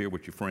because you fear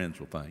what your friends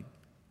will think,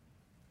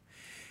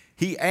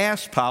 he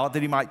asked Pilate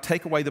that he might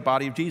take away the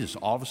body of Jesus.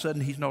 All of a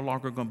sudden, he's no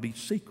longer going to be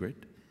secret.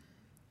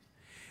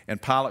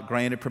 And Pilate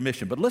granted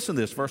permission. But listen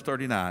to this, verse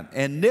 39.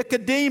 And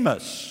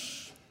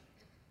Nicodemus,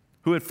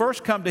 who had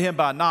first come to him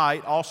by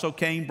night, also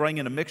came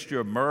bringing a mixture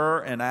of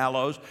myrrh and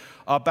aloes,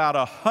 about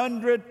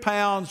 100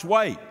 pounds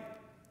weight.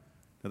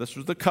 Now, this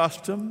was the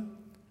custom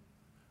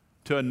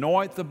to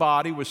anoint the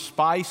body with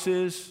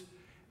spices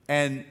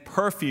and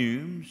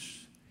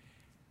perfumes.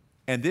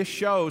 And this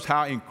shows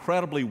how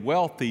incredibly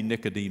wealthy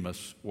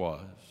Nicodemus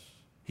was.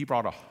 He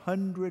brought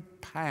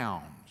 100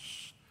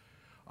 pounds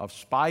of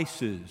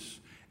spices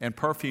and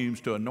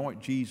perfumes to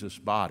anoint Jesus'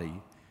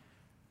 body.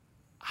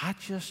 I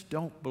just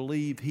don't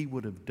believe he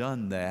would have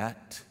done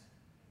that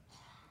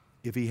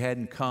if he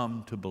hadn't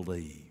come to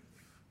believe.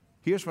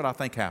 Here's what I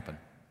think happened.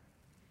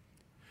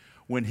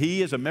 When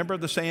he, as a member of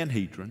the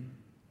Sanhedrin,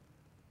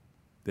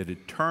 that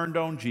had turned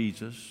on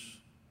Jesus,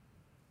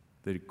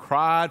 that had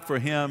cried for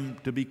him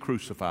to be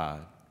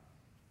crucified,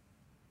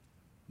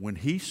 when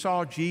he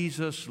saw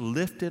Jesus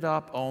lifted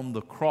up on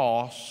the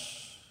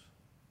cross,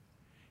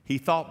 he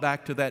thought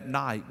back to that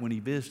night when he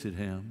visited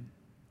him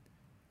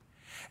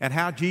and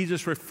how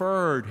Jesus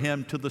referred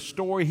him to the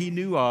story he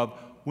knew of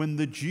when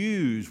the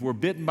Jews were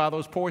bitten by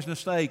those poisonous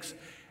snakes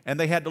and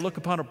they had to look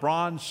upon a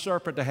bronze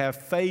serpent to have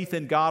faith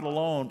in God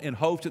alone in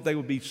hopes that they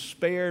would be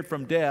spared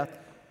from death.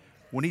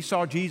 When he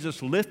saw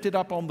Jesus lifted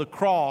up on the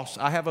cross,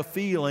 I have a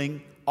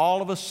feeling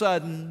all of a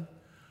sudden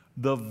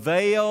the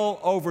veil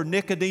over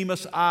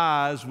Nicodemus'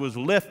 eyes was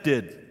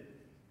lifted.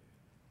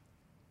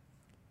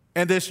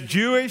 And this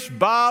Jewish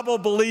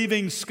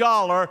Bible-believing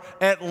scholar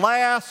at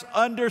last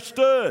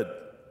understood.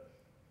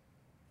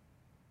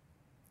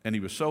 And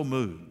he was so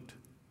moved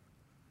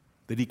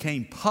that he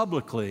came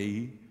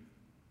publicly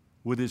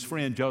with his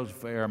friend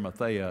Joseph of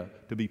Arimathea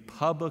to be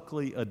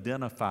publicly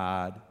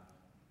identified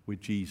with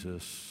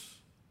Jesus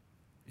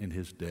in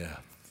his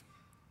death.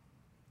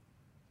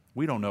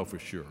 We don't know for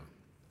sure,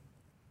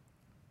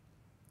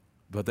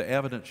 but the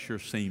evidence sure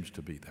seems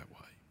to be that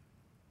way.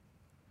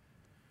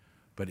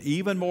 But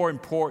even more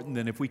important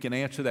than if we can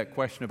answer that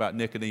question about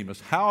Nicodemus,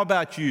 how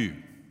about you?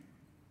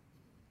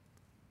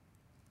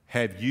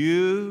 Have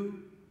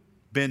you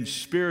been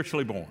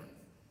spiritually born?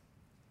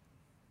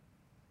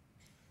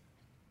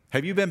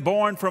 Have you been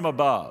born from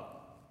above?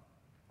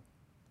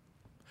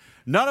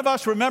 None of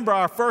us remember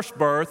our first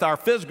birth, our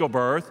physical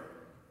birth,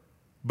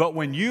 but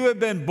when you have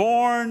been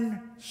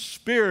born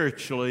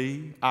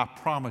spiritually, I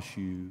promise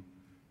you,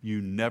 you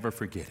never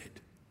forget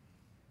it.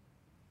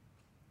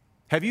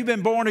 Have you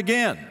been born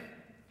again?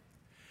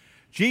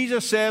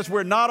 Jesus says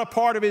we're not a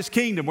part of His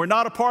kingdom. We're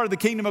not a part of the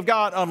kingdom of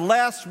God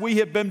unless we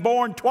have been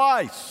born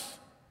twice,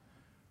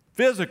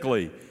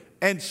 physically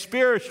and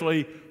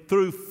spiritually,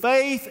 through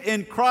faith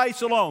in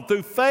Christ alone,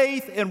 through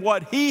faith in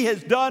what He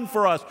has done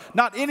for us,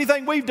 not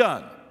anything we've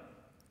done,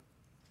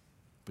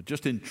 but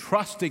just in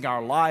trusting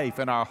our life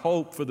and our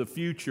hope for the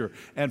future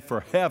and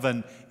for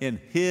heaven in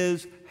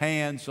His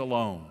hands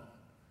alone.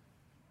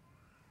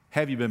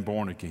 Have you been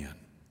born again?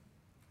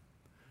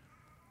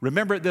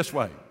 Remember it this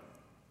way.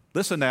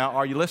 Listen now,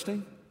 are you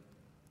listening?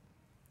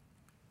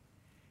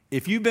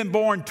 If you've been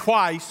born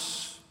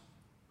twice,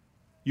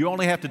 you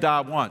only have to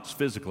die once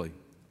physically.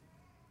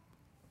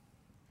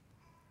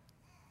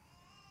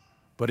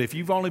 But if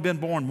you've only been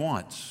born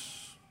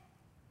once,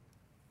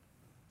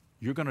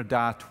 you're going to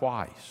die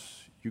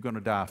twice. You're going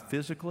to die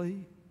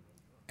physically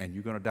and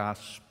you're going to die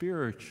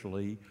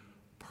spiritually,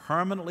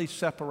 permanently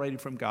separated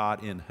from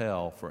God in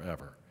hell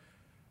forever.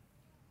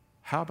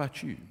 How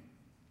about you?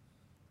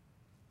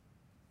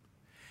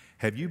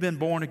 Have you been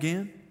born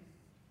again?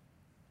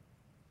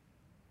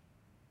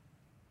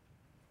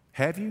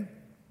 Have you?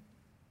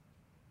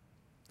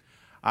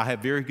 I have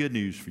very good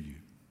news for you.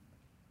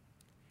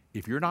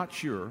 If you're not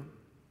sure,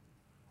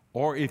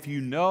 or if you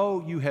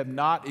know you have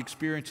not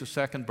experienced a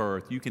second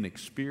birth, you can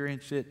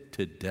experience it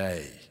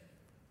today,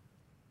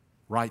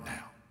 right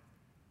now.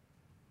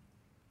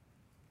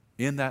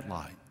 In that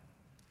light,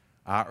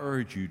 I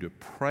urge you to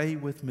pray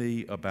with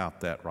me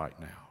about that right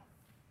now.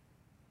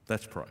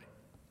 Let's pray.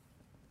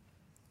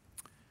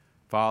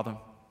 Father,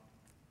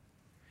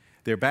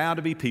 there are bound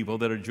to be people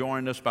that are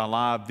joining us by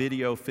live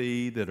video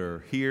feed, that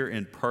are here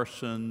in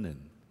person,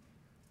 and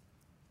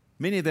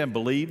Many of them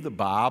believe the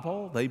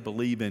Bible. They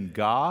believe in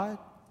God.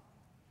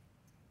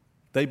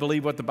 They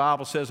believe what the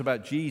Bible says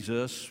about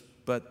Jesus,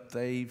 but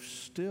they've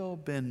still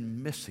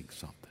been missing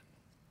something.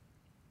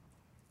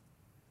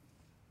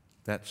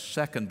 That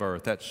second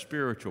birth, that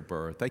spiritual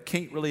birth. They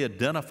can't really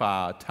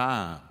identify a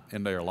time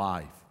in their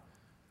life.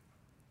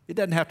 It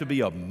doesn't have to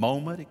be a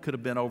moment. It could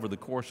have been over the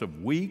course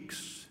of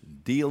weeks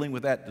dealing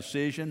with that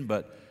decision,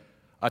 but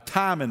a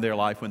time in their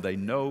life when they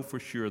know for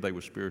sure they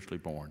were spiritually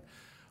born.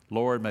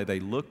 Lord, may they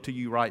look to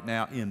you right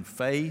now in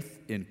faith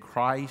in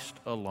Christ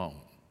alone,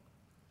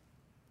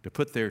 to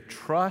put their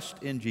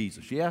trust in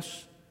Jesus.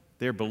 Yes,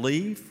 their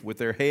belief with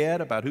their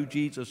head about who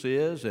Jesus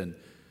is and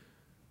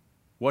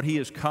what he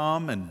has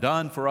come and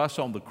done for us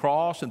on the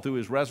cross and through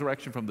his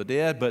resurrection from the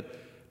dead, but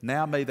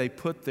now may they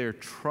put their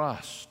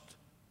trust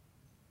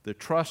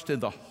in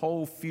the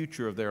whole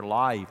future of their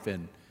life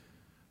and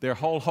their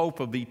whole hope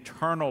of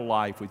eternal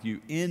life with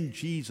you in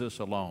Jesus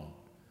alone.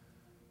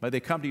 May they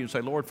come to you and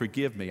say, Lord,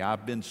 forgive me.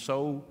 I've been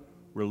so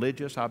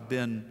religious. I've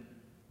been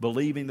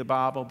believing the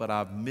Bible, but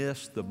I've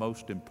missed the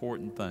most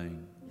important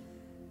thing,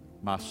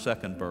 my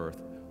second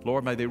birth.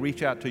 Lord, may they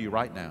reach out to you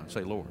right now and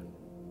say, Lord,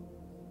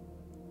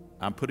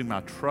 I'm putting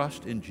my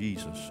trust in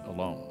Jesus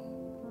alone.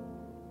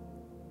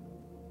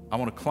 I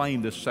want to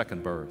claim this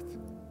second birth.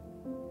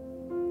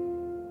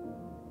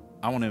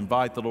 I want to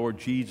invite the Lord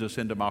Jesus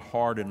into my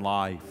heart and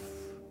life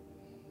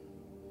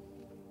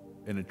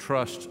and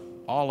entrust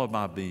all of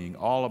my being,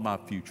 all of my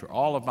future,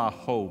 all of my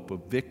hope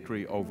of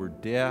victory over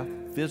death,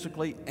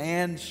 physically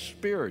and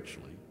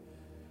spiritually,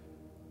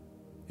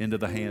 into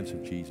the hands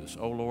of Jesus.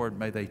 Oh, Lord,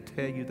 may they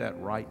tell you that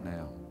right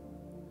now.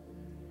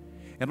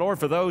 And Lord,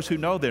 for those who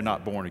know they're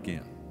not born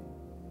again,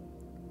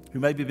 who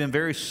maybe have been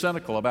very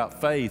cynical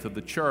about faith of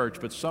the church,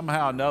 but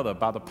somehow or another,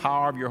 by the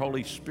power of your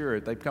Holy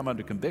Spirit, they've come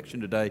under conviction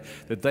today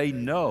that they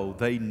know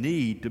they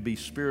need to be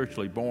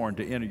spiritually born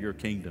to enter your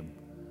kingdom.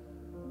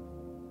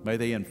 May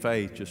they in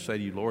faith just say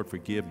to you, Lord,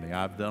 forgive me.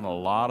 I've done a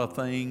lot of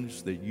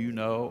things that you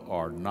know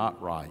are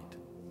not right.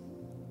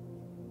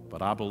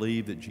 But I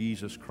believe that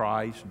Jesus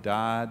Christ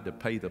died to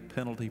pay the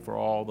penalty for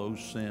all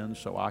those sins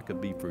so I could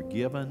be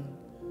forgiven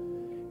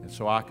and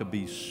so I could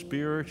be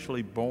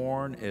spiritually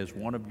born as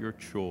one of your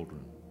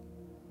children.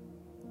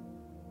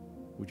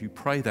 Would you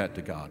pray that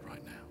to God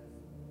right now?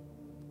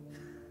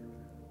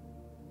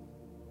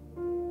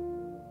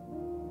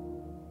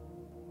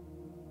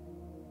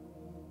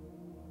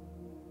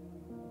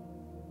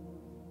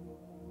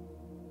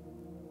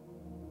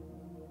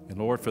 And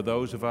Lord, for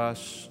those of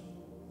us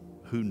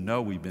who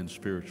know we've been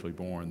spiritually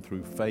born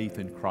through faith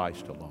in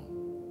Christ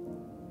alone,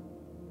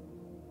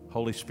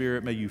 Holy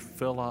Spirit, may you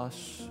fill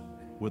us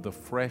with a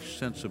fresh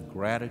sense of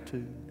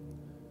gratitude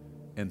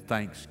and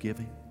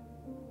thanksgiving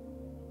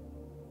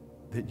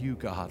that you,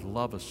 God,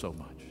 love us so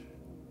much,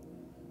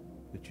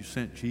 that you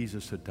sent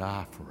Jesus to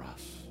die for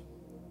us.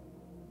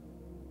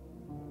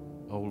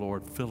 Oh,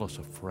 Lord, fill us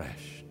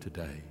afresh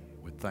today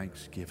with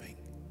thanksgiving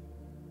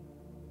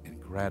and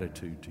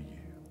gratitude to you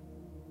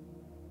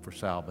for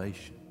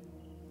salvation,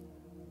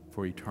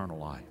 for eternal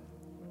life.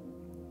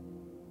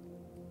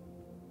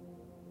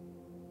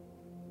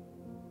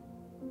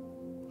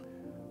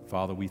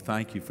 Father, we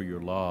thank you for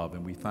your love,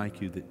 and we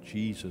thank you that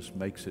Jesus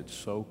makes it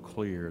so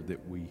clear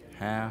that we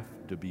have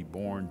to be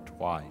born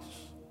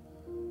twice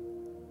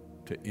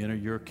to enter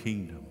your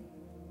kingdom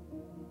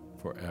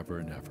forever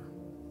and ever.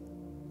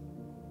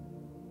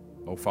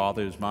 Oh,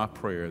 Father, it is my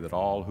prayer that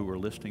all who are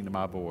listening to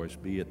my voice,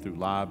 be it through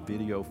live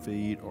video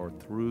feed or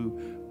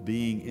through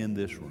being in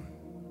this room,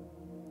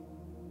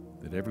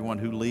 that everyone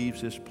who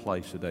leaves this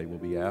place today will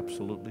be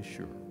absolutely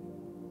sure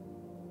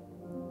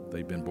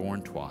they've been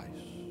born twice.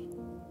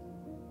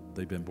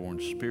 They've been born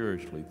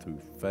spiritually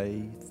through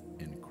faith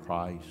in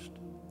Christ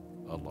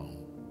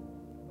alone.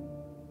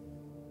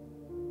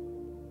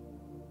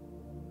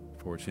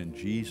 For it's in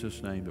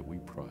Jesus' name that we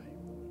pray.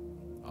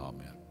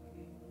 Amen.